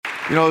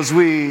As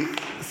we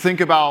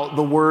think about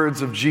the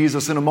words of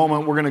Jesus, in a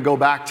moment we're going to go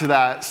back to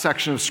that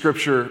section of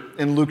Scripture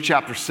in Luke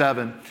chapter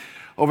 7.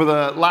 Over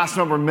the last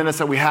number of minutes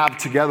that we have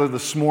together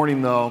this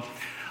morning, though,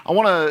 I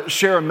want to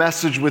share a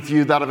message with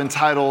you that I've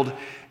entitled,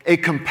 A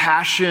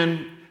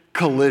Compassion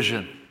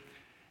Collision.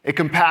 A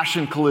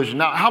compassion collision.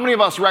 Now, how many of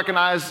us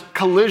recognize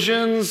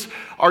collisions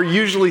are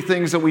usually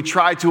things that we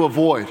try to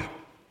avoid?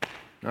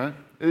 Right?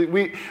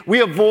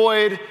 We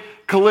avoid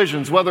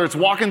collisions, whether it's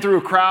walking through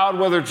a crowd,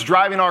 whether it's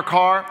driving our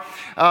car.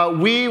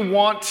 We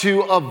want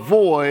to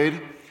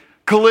avoid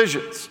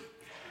collisions.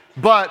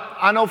 But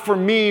I know for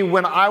me,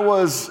 when I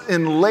was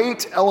in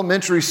late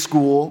elementary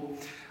school,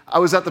 I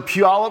was at the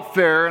Puyallup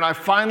Fair, and I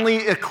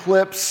finally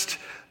eclipsed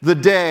the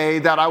day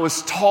that I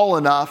was tall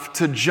enough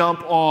to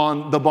jump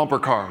on the bumper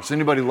cars.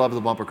 Anybody love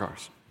the bumper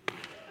cars?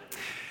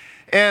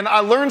 And I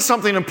learned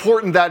something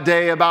important that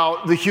day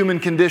about the human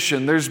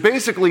condition. There's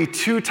basically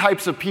two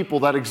types of people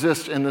that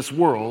exist in this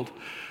world,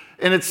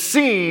 and it's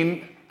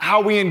seen how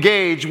we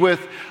engage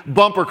with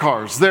bumper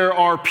cars. There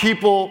are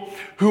people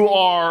who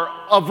are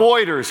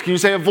avoiders. Can you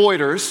say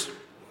avoiders?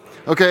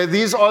 Okay,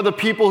 these are the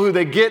people who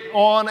they get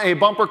on a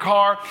bumper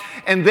car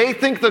and they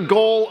think the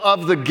goal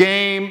of the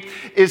game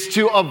is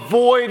to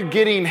avoid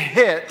getting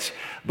hit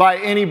by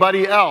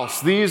anybody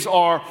else. These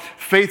are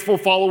faithful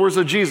followers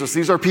of Jesus.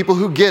 These are people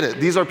who get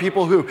it. These are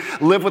people who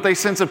live with a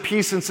sense of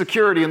peace and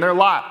security in their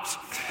lives.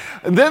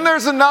 And then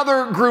there's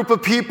another group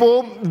of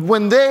people,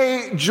 when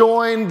they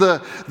join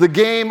the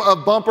game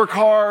of bumper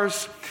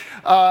cars,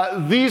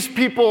 these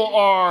people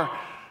are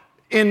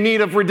in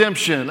need of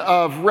redemption,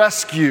 of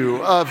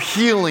rescue, of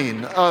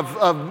healing,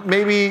 of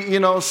maybe,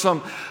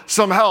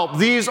 some help.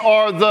 These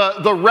are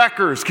the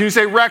wreckers. Can you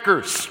say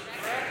wreckers?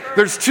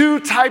 There's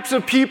two types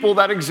of people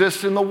that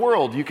exist in the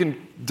world. You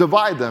can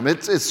divide them.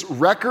 It's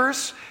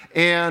wreckers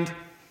and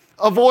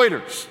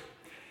avoiders.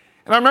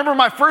 And I remember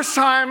my first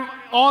time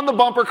on the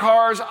bumper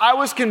cars, I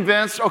was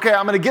convinced, okay,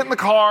 I'm going to get in the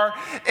car,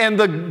 and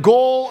the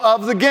goal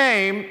of the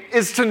game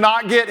is to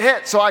not get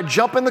hit. So I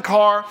jump in the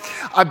car,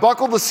 I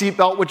buckle the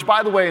seatbelt, which,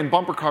 by the way, in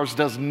bumper cars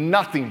does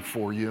nothing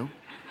for you.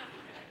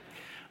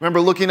 I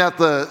remember looking at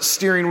the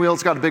steering wheel,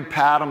 it's got a big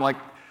pad. I'm like,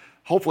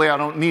 hopefully I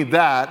don't need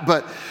that.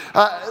 But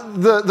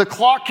the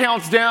clock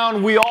counts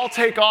down, we all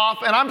take off,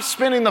 and I'm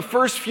spending the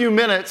first few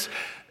minutes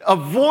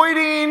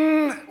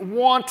avoiding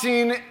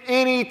wanting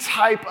any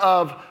type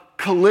of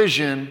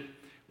collision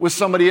with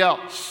somebody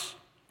else.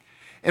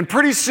 And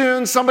pretty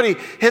soon somebody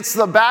hits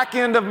the back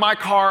end of my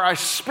car, I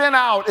spin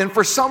out, and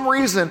for some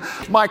reason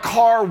my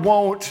car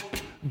won't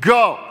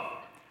go.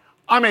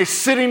 I'm a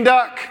sitting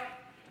duck.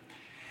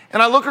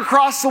 And I look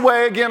across the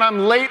way, again, I'm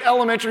late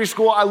elementary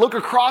school, I look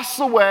across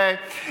the way,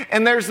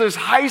 and there's this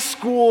high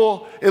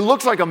school, it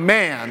looks like a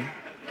man.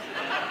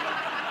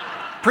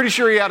 Pretty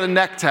sure he had a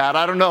neck tat,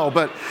 I don't know,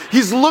 but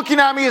he's looking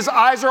at me, his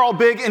eyes are all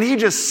big, and he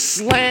just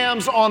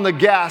slams on the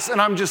gas,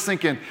 and I'm just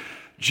thinking,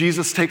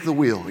 Jesus, take the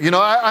wheel.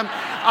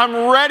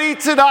 I'm ready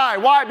to die.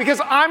 Why? Because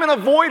I'm an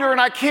avoider,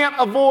 and I can't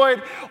avoid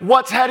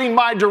what's heading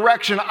my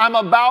direction. I'm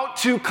about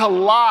to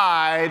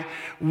collide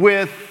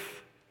with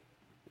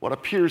what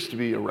appears to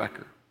be a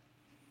wrecker.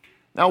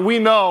 Now, we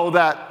know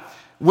that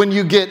when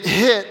you get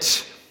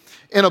hit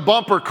in a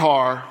bumper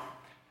car,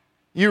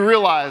 you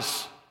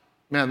realize,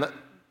 man,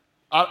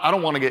 I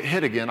don't want to get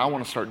hit again. I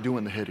want to start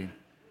doing the hitting.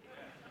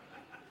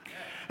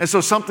 And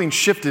so something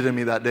shifted in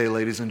me that day,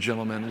 ladies and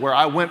gentlemen, where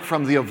I went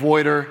from the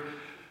avoider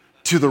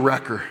to the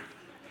wrecker.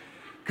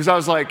 Because I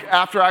was like,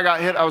 after I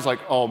got hit, I was like,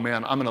 oh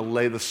man, I'm going to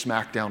lay the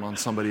smack down on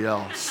somebody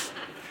else.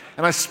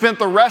 And I spent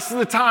the rest of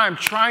the time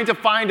trying to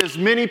find as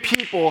many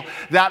people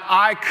that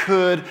I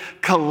could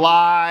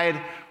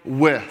collide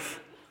with.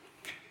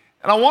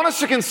 And I want us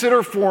to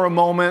consider for a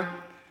moment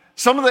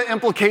some of the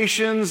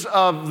implications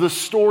of the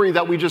story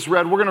that we just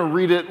read. We're going to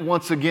read it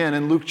once again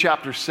in Luke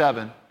chapter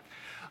 7,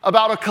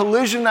 about a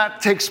collision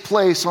that takes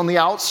place on the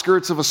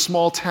outskirts of a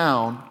small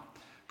town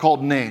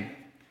called Nain.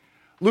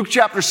 Luke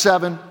chapter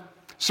 7,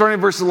 starting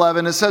in verse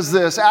 11, it says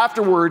this: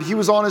 afterward, he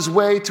was on his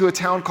way to a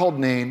town called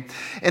Nain,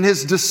 and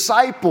his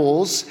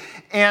disciples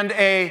and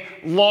a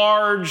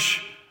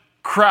large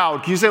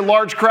crowd. Can you say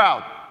large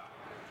crowd?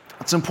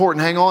 That's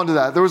important. Hang on to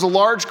that. There was a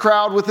large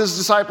crowd with his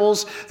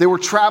disciples. They were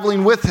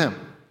traveling with him.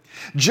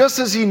 Just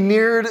as he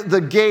neared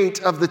the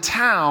gate of the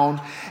town,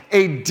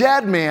 a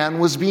dead man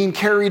was being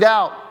carried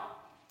out.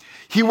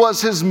 He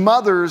was his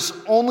mother's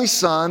only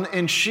son,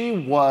 and she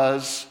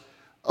was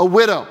a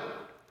widow.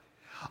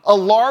 A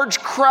large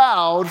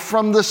crowd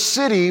from the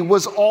city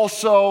was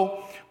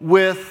also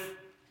with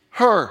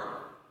her.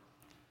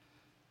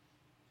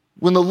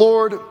 When the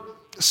Lord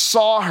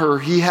saw her,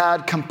 he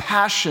had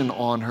compassion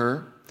on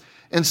her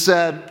and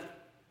said,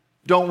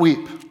 "Don't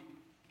weep."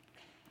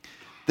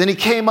 Then he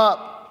came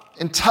up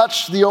and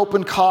touched the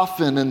open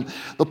coffin, and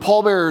the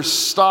pallbearers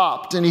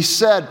stopped, and he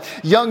said,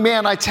 "Young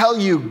man, I tell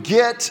you,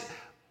 get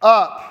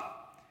up."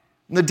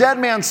 And the dead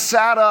man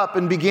sat up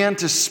and began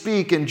to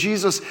speak, and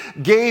Jesus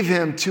gave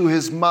him to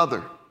his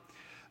mother.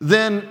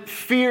 Then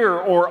fear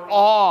or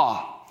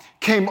awe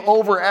came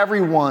over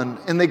everyone,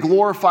 and they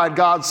glorified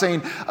God,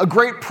 saying, "A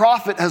great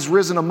prophet has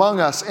risen among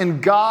us,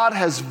 and God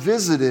has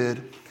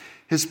visited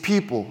his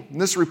people."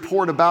 And this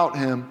report about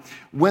him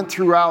went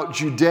throughout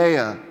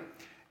Judea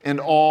and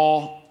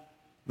all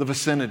the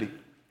vicinity.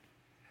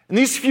 In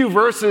these few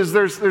verses,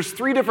 there's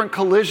three different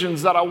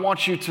collisions that I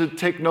want you to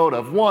take note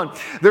of. One,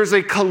 there's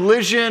a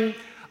collision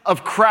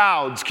of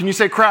crowds. Can you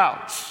say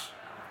crowds?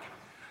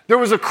 There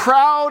was a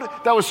crowd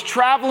that was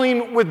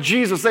traveling with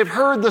Jesus. They've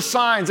heard the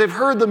signs. They've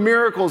heard the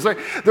miracles.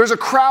 There's a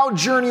crowd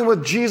journey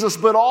with Jesus,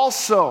 but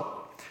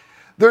also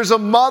there's a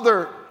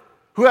mother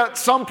who at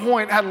some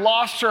point had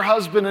lost her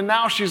husband, and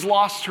now she's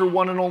lost her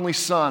one and only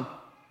son.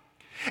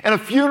 And a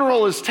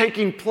funeral is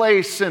taking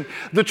place, and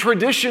the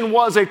tradition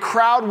was a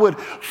crowd would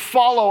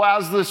follow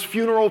as this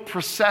funeral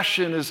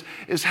procession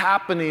is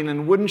happening.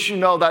 And wouldn't you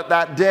know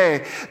that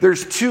day,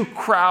 there's two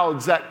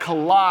crowds that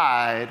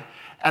collide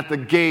at the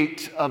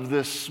gate of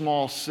this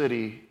small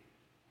city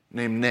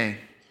named Nain.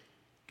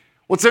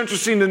 What's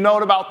interesting to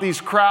note about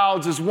these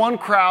crowds is one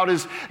crowd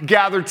is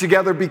gathered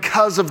together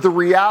because of the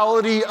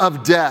reality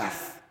of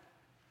death.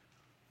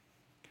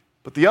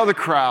 But the other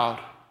crowd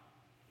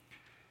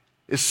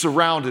is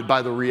surrounded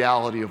by the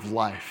reality of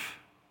life.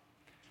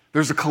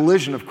 There's a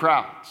collision of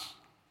crowds.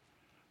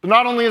 But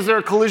not only is there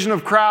a collision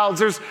of crowds,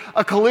 there's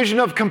a collision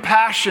of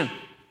compassion.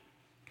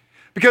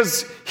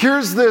 Because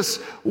here's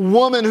this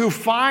woman who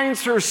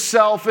finds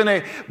herself in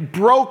a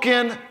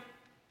broken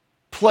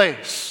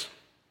place.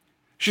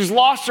 She's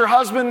lost her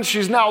husband.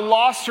 She's now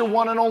lost her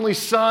one and only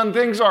son.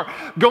 Things are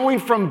going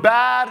from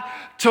bad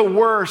to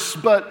worse.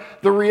 But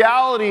the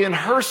reality in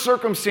her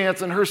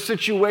circumstance and her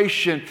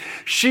situation,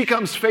 she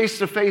comes face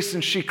to face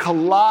and she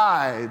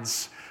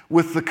collides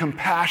with the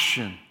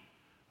compassion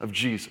of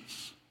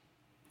Jesus.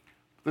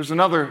 There's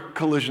another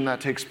collision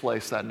that takes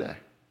place that day.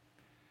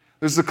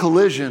 There's the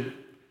collision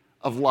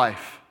of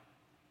life.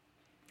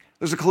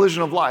 There's a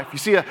collision of life. You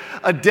see,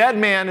 a dead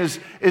man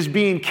is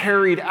being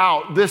carried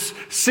out. This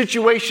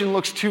situation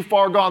looks too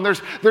far gone.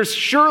 There's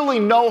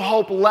surely no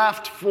hope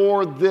left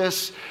for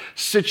this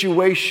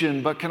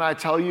situation. But can I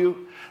tell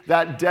you,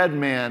 that dead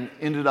man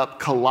ended up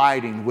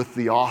colliding with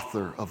the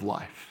author of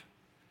life,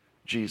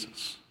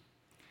 Jesus.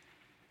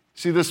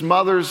 See, this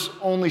mother's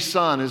only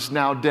son is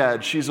now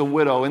dead. She's a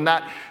widow. In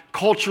that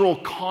cultural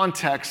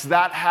context,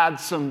 that had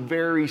some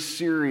very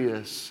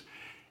serious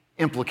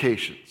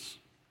implications.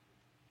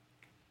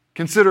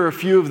 Consider a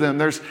few of them.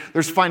 There's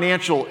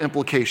financial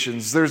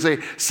implications. There's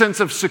a sense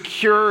of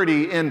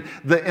security in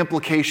the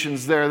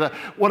implications there.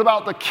 What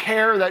about the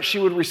care that she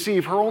would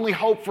receive? Her only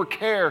hope for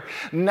care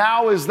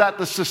now is that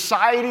the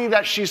society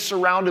that she's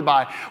surrounded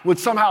by would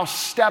somehow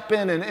step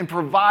in and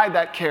provide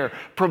that care,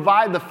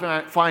 provide the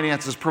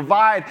finances,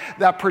 provide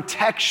that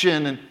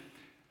protection. And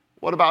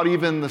what about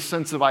even the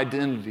sense of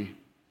identity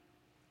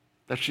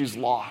that she's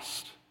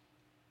lost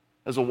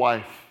as a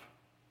wife,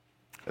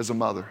 as a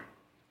mother?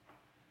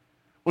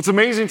 What's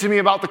amazing to me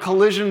about the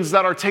collisions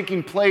that are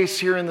taking place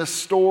here in this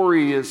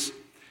story is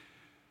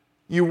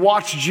you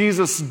watch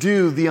Jesus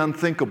do the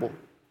unthinkable.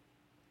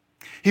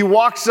 He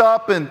walks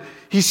up and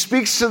he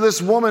speaks to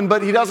this woman,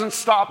 but he doesn't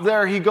stop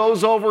there. He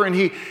goes over and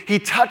he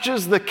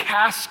touches the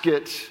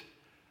casket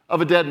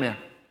of a dead man.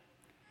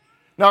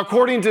 Now,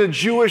 according to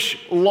Jewish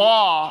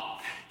law,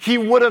 he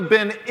would have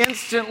been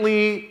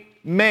instantly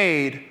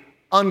made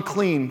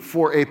unclean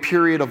for a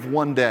period of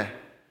one day.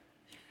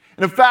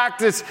 And in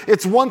fact,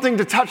 it's one thing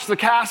to touch the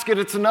casket.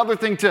 It's another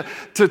thing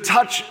to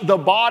touch the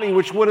body,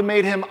 which would have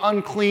made him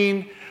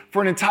unclean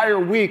for an entire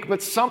week.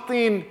 But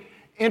something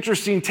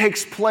interesting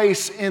takes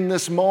place in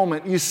this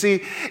moment. You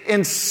see,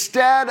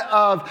 instead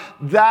of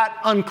that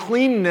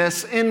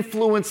uncleanness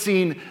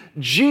influencing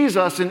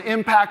Jesus and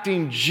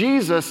impacting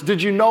Jesus,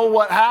 did you know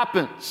what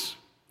happens?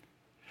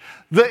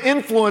 The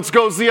influence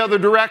goes the other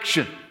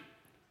direction.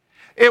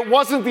 It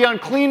wasn't the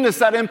uncleanness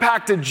that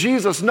impacted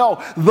Jesus.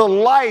 No, the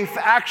life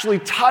actually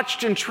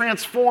touched and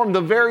transformed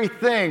the very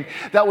thing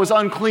that was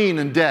unclean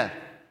and dead.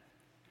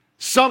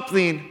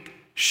 Something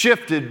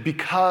shifted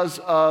because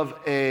of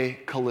a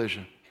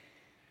collision.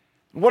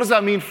 What does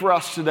that mean for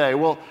us today?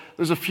 Well,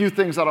 there's a few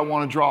things that I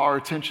want to draw our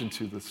attention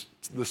to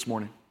this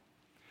morning.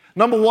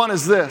 Number one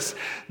is this.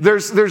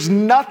 There's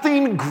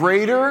nothing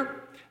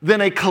greater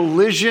than a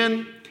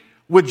collision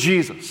with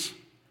Jesus.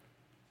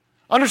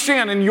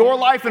 Understand, in your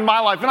life and my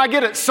life, and I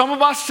get it, some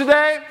of us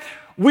today,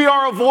 we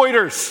are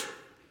avoiders.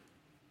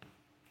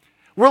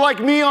 We're like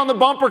me on the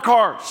bumper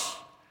cars.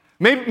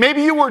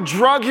 Maybe you were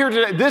drug here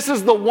today. This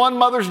is the one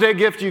Mother's Day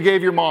gift you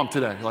gave your mom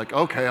today. You're like,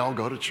 okay, I'll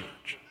go to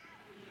church.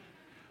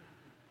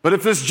 But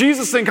if this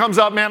Jesus thing comes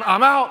up, man,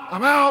 I'm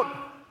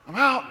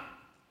out.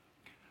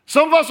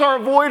 Some of us are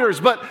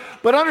avoiders,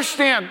 but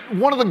understand,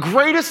 one of the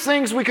greatest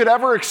things we could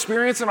ever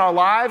experience in our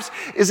lives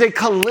is a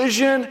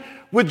collision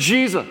with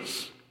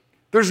Jesus.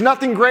 There's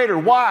nothing greater.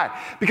 Why?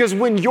 Because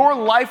when your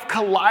life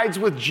collides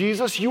with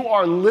Jesus, you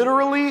are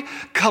literally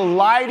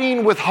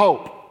colliding with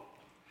hope.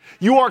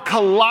 You are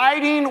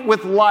colliding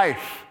with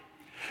life.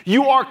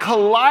 You are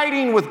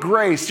colliding with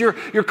grace.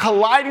 You're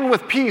colliding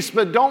with peace,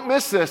 but don't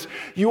miss this.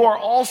 You are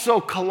also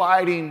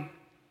colliding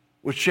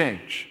with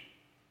change.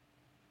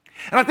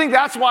 And I think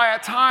that's why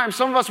at times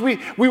some of us, we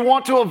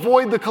want to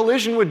avoid the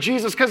collision with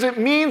Jesus because it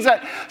means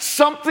that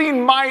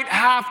something might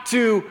have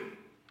to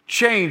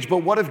change. But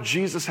what if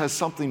Jesus has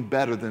something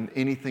better than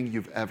anything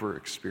you've ever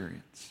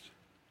experienced?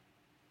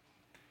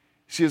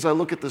 See, as I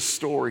look at this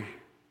story,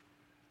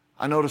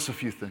 I notice a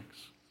few things.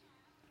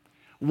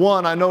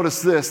 One, I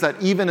notice this,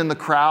 that even in the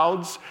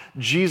crowds,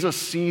 Jesus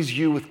sees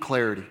you with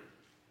clarity.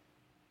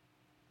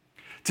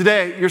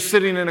 Today, you're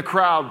sitting in a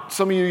crowd.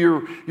 Some of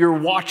you, you're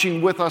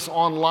watching with us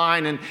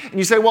online, and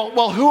you say,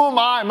 well, who am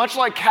I? Much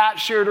like Kat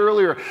shared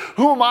earlier,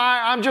 who am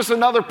I? I'm just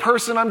another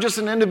person. I'm just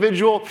an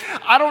individual.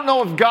 I don't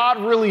know if God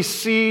really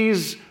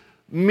sees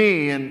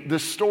me. And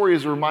this story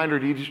is a reminder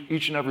to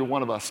each and every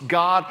one of us.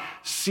 God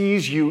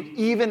sees you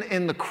even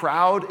in the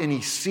crowd, and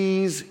he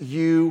sees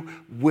you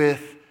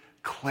with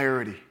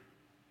clarity.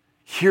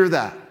 Hear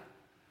that.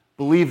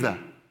 Believe that.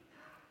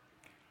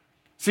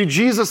 See,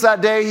 Jesus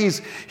that day,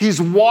 he's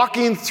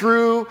walking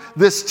through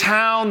this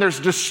town.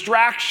 There's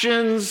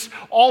distractions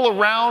all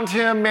around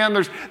him. Man,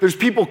 there's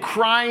people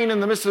crying in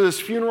the midst of this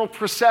funeral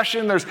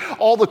procession. There's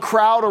all the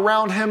crowd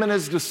around him and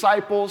his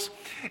disciples.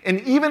 And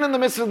even in the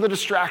midst of the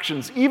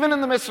distractions, even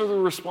in the midst of the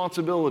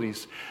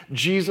responsibilities,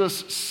 Jesus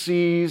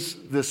sees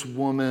this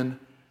woman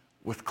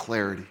with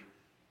clarity.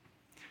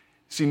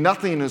 See,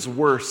 nothing is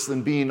worse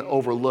than being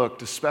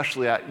overlooked,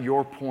 especially at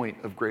your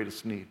point of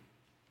greatest need.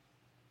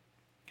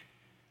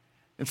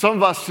 And some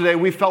of us today,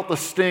 we felt the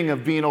sting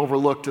of being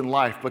overlooked in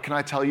life, but can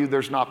I tell you,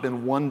 there's not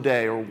been one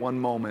day or one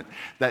moment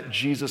that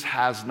Jesus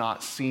has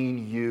not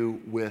seen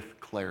you with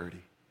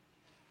clarity.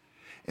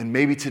 And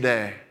maybe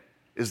today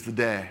is the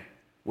day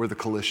where the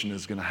collision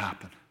is going to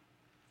happen.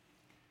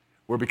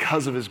 Where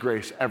because of his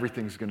grace,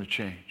 everything's going to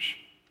change.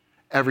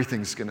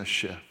 Everything's going to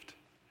shift.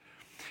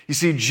 You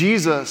see,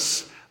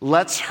 Jesus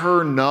lets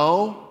her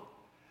know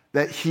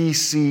that he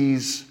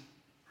sees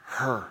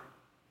her.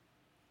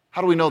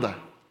 How do we know that?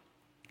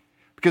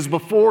 Because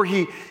before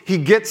he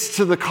gets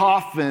to the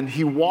coffin,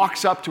 he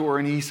walks up to her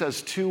and he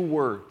says two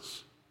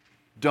words: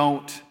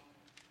 don't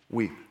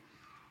weep.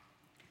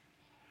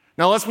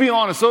 Now let's be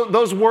honest,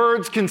 those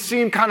words can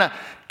seem kind of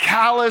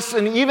callous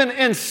and even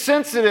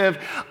insensitive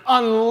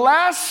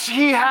unless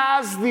he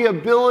has the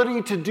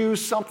ability to do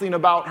something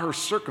about her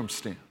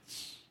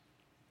circumstance.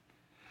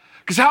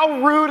 Because how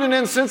rude and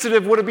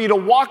insensitive would it be to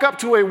walk up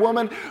to a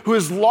woman who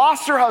has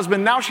lost her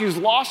husband, now she's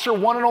lost her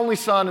one and only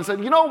son, and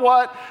said, you know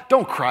what,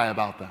 don't cry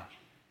about that.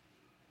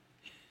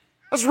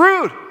 That's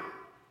rude.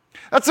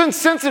 That's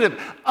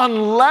insensitive.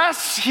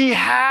 Unless he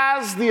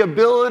has the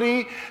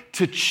ability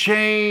to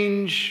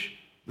change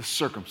the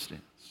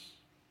circumstance.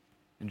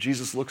 And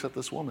Jesus looks at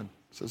this woman,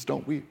 says,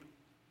 don't weep.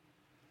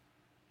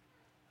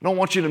 I don't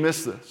want you to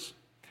miss this.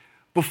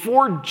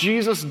 Before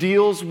Jesus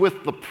deals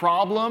with the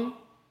problem,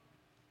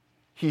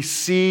 he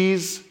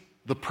sees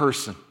the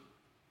person.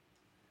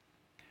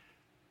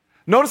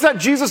 Notice that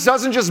Jesus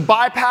doesn't just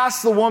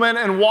bypass the woman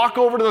and walk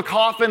over to the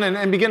coffin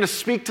and begin to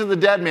speak to the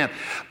dead man.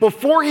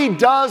 Before he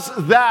does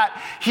that,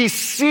 he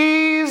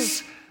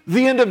sees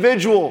the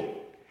individual.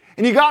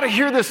 And you got to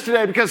hear this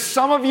today because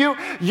some of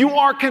you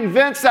are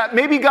convinced that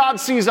maybe God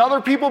sees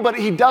other people, but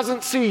he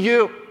doesn't see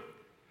you.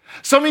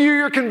 Some of you,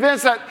 you're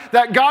convinced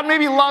that God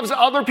maybe loves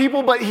other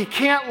people, but he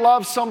can't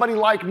love somebody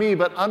like me.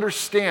 But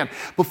understand,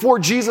 before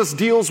Jesus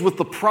deals with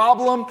the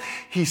problem,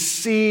 he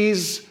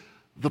sees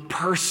the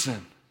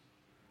person.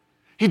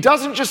 He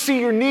doesn't just see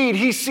your need,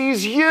 he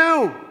sees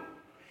you.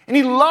 And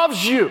he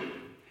loves you.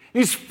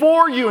 He's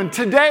for you. And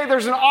today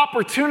there's an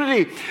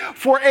opportunity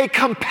for a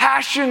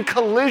compassion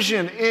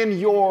collision in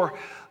your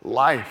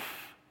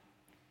life.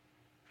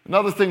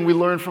 Another thing we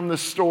learn from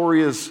this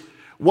story is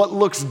what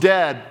looks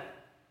dead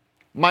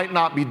might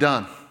not be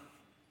done.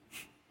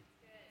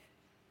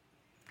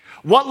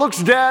 What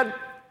looks dead,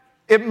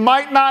 it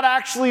might not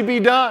actually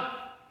be done.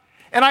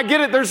 And I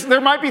get it, there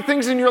might be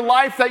things in your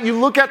life that you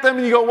look at them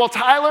and you go, well,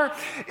 Tyler,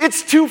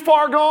 it's too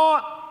far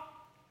gone.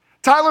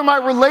 Tyler, my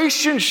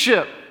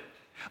relationship,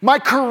 my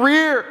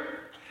career,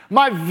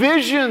 my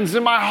visions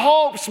and my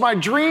hopes, my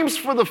dreams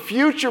for the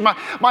future,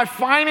 my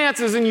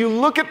finances, and you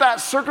look at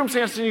that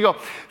circumstance and you go,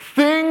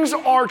 things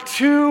are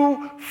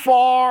too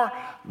far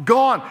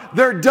gone.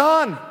 They're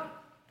done.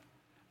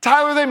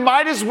 Tyler, they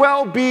might as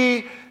well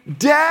be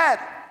dead.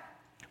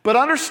 But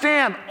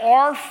understand,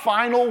 our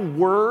final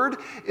word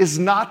is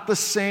not the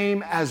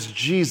same as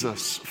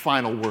Jesus'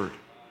 final word.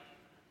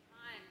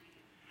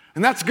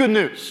 And that's good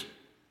news.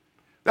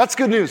 That's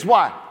good news.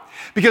 Why?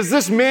 Because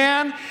this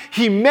man,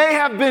 he may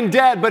have been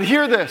dead, but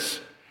hear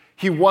this,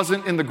 he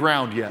wasn't in the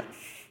ground yet.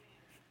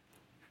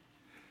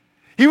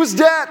 He was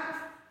dead,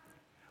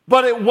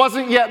 but it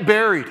wasn't yet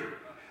buried.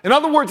 In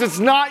other words, it's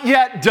not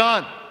yet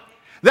done.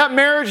 That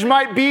marriage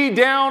might be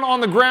down on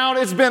the ground.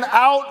 It's been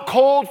out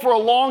cold for a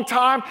long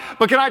time.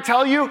 But can I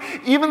tell you,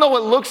 even though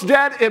it looks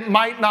dead, it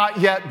might not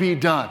yet be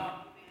done.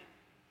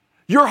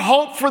 Your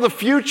hope for the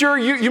future,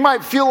 you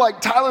might feel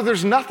like, Tyler,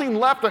 there's nothing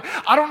left.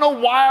 I don't know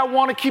why I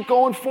want to keep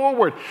going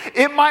forward.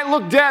 It might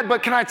look dead,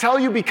 but can I tell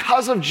you,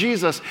 because of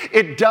Jesus,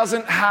 it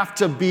doesn't have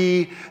to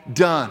be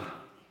done.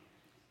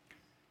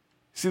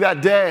 See,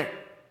 that day,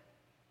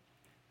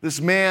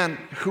 this man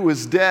who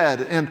was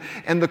dead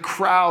and the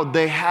crowd,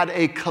 they had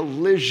a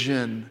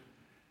collision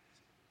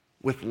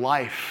with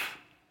life.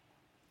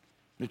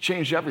 It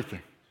changed everything.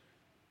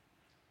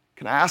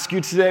 Can I ask you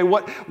today,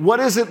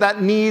 what is it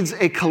that needs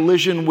a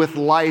collision with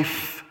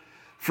life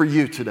for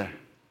you today?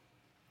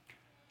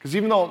 Because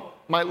even though it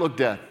might look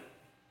dead,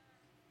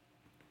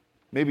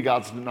 maybe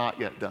God's not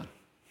yet done.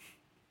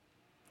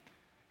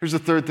 Here's the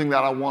third thing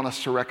that I want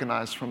us to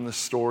recognize from this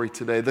story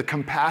today. The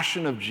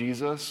compassion of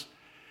Jesus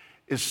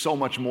is so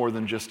much more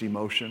than just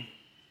emotion.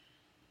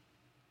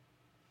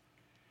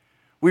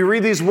 We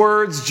read these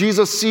words,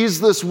 Jesus sees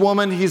this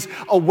woman, he's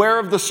aware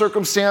of the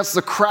circumstance,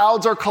 the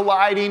crowds are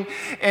colliding,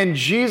 and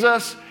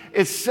Jesus,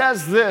 it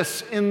says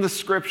this in the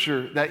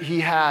scripture, that he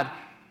had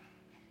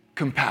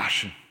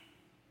compassion.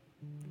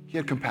 He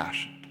had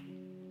compassion.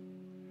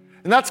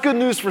 And that's good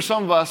news for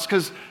some of us,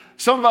 because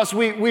some of us,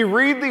 we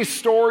read these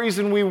stories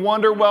and we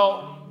wonder,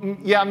 well,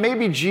 yeah,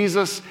 maybe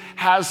Jesus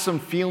has some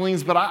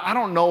feelings, but I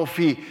don't know if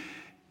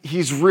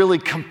he's really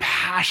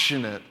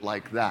compassionate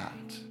like that.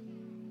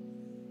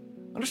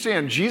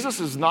 Understand, Jesus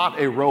is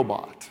not a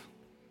robot.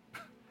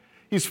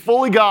 He's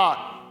fully God,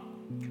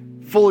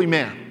 fully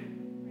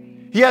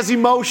man. He has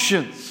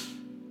emotions.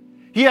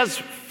 He has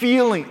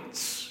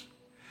feelings.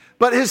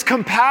 But his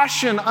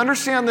compassion,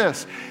 understand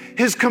this,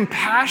 his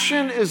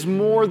compassion is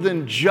more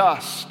than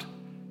just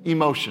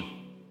emotion.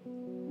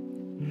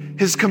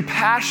 His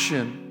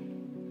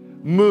compassion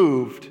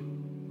moved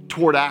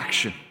toward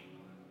action.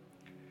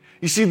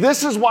 You see,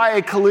 this is why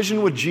a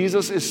collision with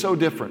Jesus is so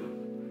different.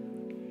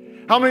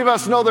 How many of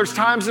us know there's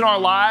times in our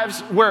lives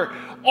where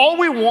all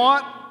we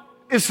want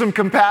is some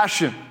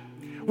compassion?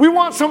 We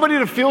want somebody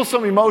to feel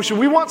some emotion.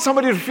 We want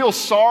somebody to feel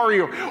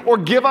sorry or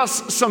give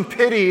us some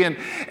pity. And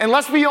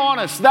let's be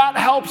honest, that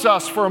helps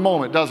us for a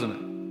moment, doesn't it?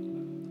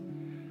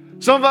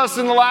 Some of us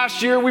in the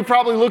last year, we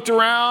probably looked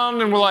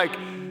around and we're like,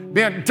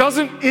 man,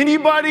 doesn't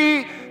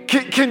anybody,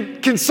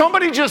 can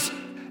somebody just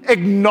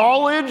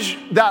acknowledge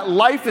that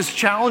life is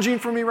challenging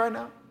for me right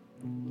now?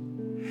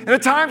 And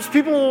at times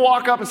people will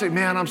walk up and say,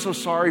 man, I'm so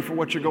sorry for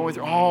what you're going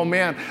through. Oh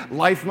man,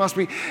 life must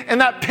be. And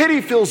that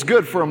pity feels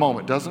good for a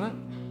moment, doesn't it?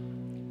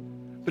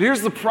 But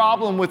here's the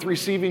problem with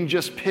receiving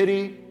just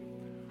pity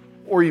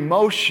or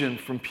emotion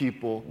from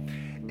people.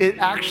 It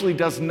actually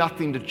does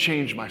nothing to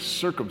change my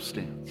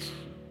circumstance.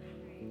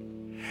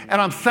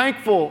 And I'm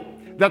thankful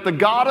that the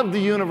God of the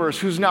universe,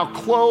 who's now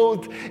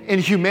clothed in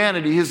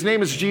humanity, his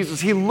name is Jesus,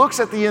 he looks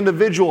at the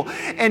individual,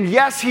 and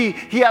yes, he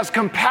has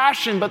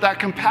compassion, but that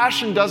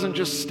compassion doesn't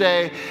just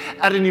stay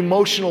at an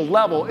emotional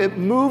level. It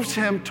moves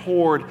him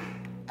toward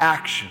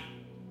action.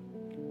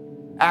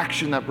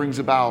 Action that brings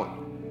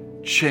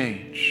about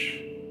change.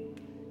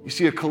 You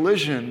see, a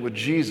collision with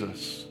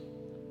Jesus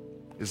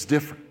is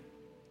different.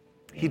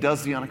 He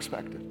does the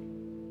unexpected.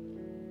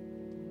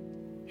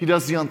 He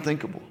does the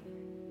unthinkable.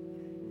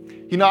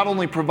 He not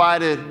only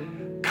provided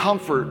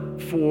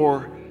comfort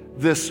for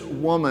this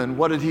woman,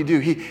 what did he do?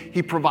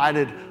 He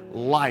provided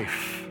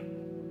life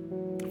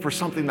for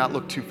something that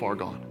looked too far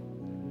gone.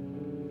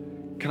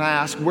 Can I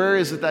ask, where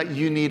is it that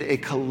you need a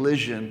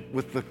collision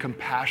with the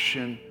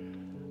compassion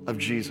of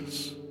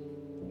Jesus?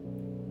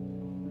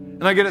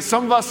 And I get it,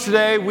 some of us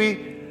today,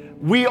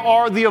 we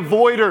are the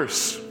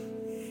avoiders.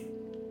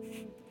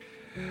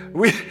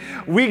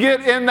 We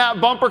get in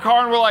that bumper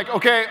car and we're like,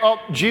 okay,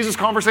 Jesus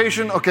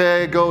conversation,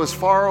 okay, go as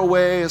far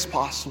away as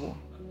possible.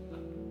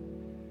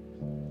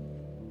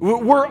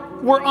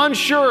 We're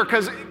unsure,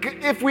 because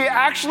if we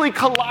actually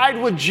collide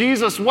with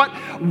Jesus, what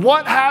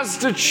has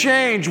to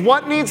change?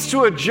 What needs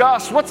to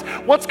adjust? What's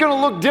going to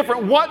look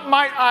different? What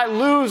might I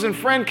lose? And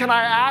friend, can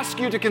I ask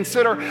you to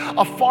consider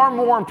a far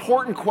more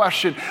important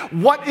question?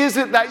 What is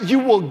it that you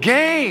will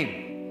gain?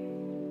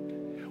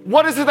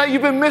 What is it that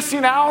you've been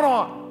missing out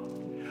on?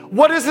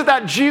 What is it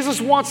that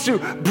Jesus wants to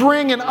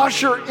bring and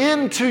usher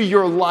into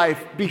your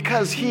life,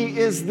 because he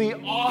is the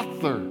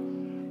author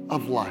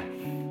of life?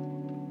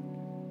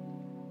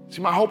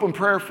 See, my hope and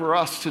prayer for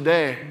us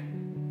today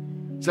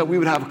is that we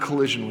would have a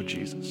collision with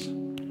Jesus.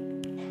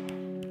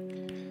 And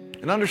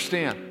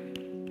understand,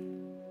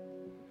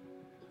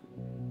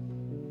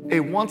 a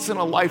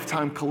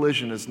once-in-a-lifetime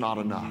collision is not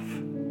enough.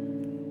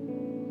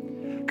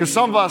 Because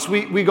some of us,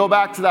 we go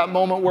back to that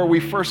moment where we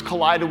first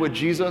collided with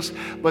Jesus,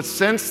 but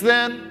since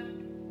then,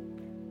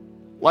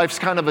 life's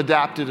kind of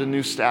adapted a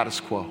new status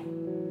quo.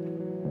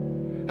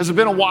 Has it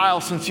been a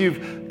while since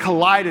you've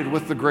collided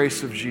with the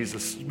grace of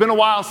Jesus? It's been a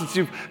while since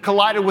you've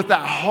collided with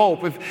that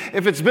hope.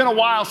 If it's been a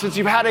while since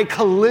you've had a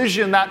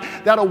collision,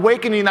 that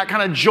awakening that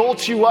kind of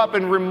jolts you up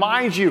and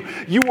reminds you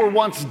were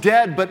once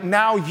dead, but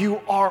now you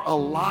are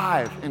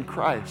alive in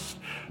Christ.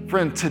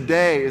 Friend,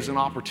 today is an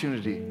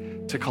opportunity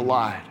to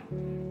collide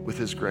with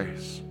his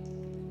grace.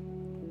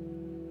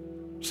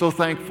 So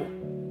thankful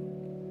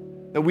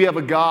that we have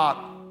a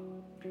God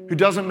who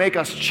doesn't make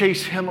us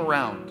chase him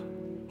around,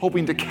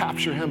 hoping to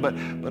capture him. But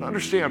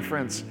understand,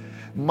 friends,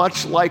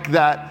 much like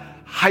that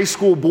high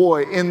school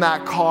boy in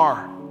that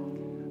car,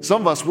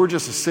 some of us, we're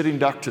just a sitting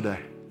duck today.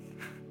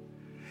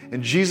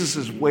 And Jesus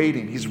is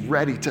waiting. He's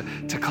ready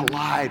to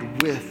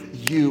collide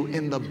with you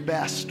in the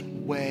best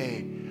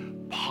way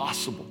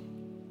possible.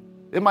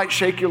 It might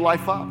shake your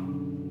life up.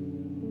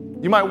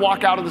 You might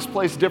walk out of this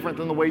place different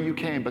than the way you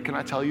came, but can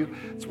I tell you,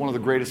 it's one of the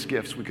greatest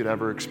gifts we could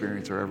ever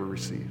experience or ever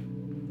receive.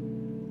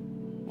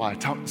 Why?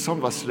 Some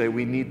of us today,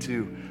 we need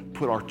to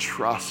put our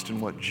trust in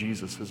what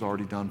Jesus has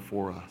already done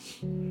for us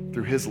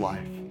through his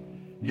life,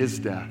 his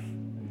death,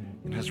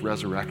 and his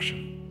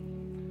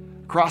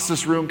resurrection. Across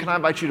this room, can I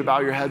invite you to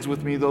bow your heads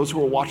with me? Those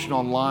who are watching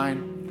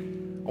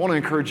online, I want to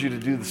encourage you to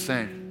do the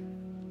same.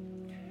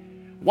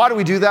 Why do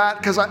we do that?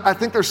 Because I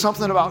think there's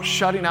something about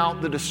shutting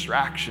out the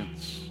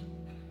distractions,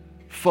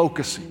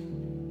 focusing.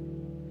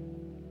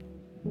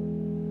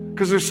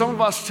 Because there's some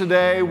of us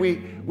today, we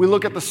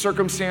look at the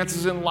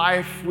circumstances in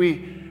life,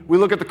 we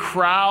look at the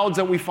crowds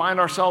that we find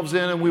ourselves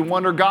in, and we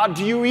wonder, God,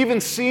 do you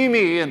even see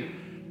me?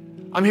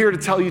 And I'm here to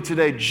tell you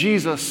today,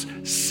 Jesus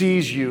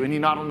sees you, and he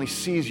not only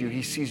sees you,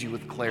 he sees you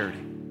with clarity.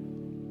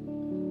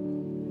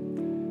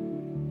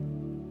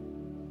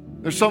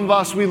 There's some of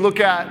us, we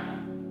look at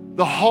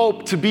the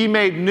hope to be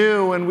made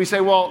new, and we say,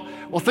 well,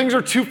 things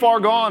are too far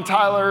gone,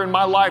 Tyler, in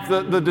my life.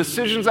 The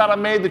decisions that I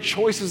made, the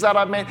choices that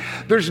I've made,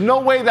 there's no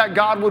way that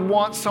God would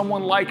want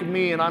someone like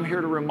me. And I'm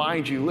here to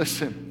remind you,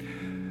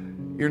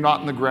 listen, you're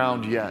not in the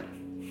ground yet.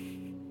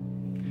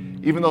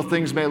 Even though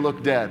things may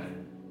look dead,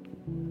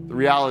 the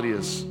reality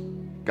is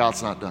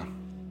God's not done.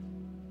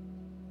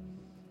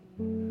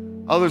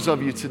 Others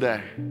of you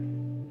today,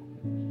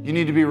 you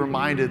need to be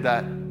reminded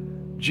that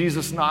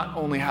Jesus not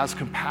only has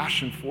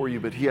compassion for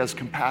you, but he has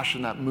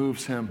compassion that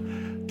moves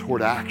him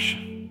toward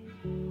action.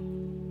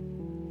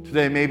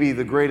 Today, maybe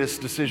the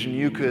greatest decision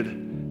you could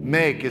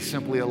make is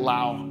simply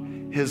allow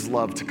his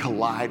love to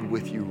collide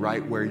with you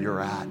right where you're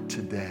at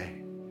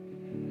today.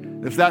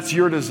 If that's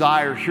your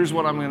desire, here's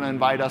what I'm going to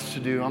invite us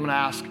to do. I'm going to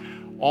ask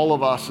all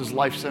of us as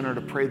Life Center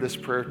to pray this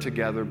prayer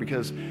together,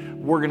 because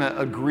we're going to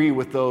agree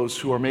with those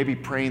who are maybe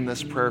praying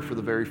this prayer for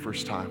the very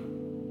first time.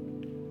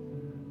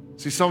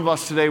 See, some of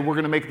us today, we're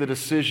going to make the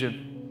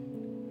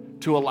decision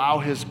to allow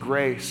his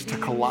grace to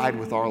collide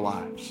with our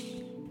lives.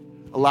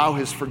 Allow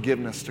his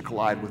forgiveness to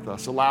collide with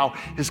us. Allow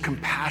his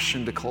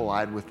compassion to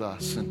collide with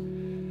us.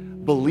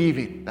 And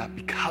believing that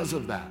because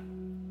of that,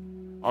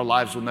 our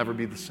lives will never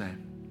be the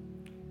same.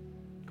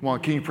 Come on,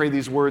 can you pray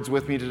these words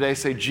with me today?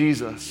 Say,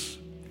 Jesus,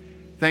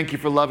 thank you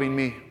for loving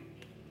me.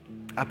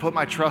 I put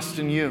my trust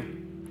in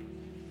you.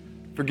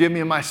 Forgive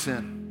me of my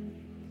sin.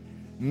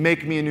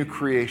 Make me a new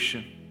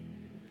creation.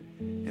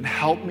 And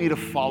help me to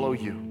follow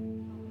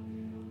you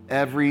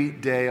every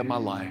day of my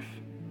life.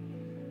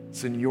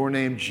 It's in your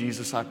name,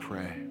 Jesus, I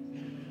pray.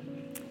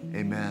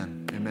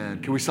 Amen.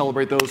 Amen. Can we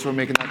celebrate those who are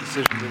making that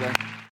decision today?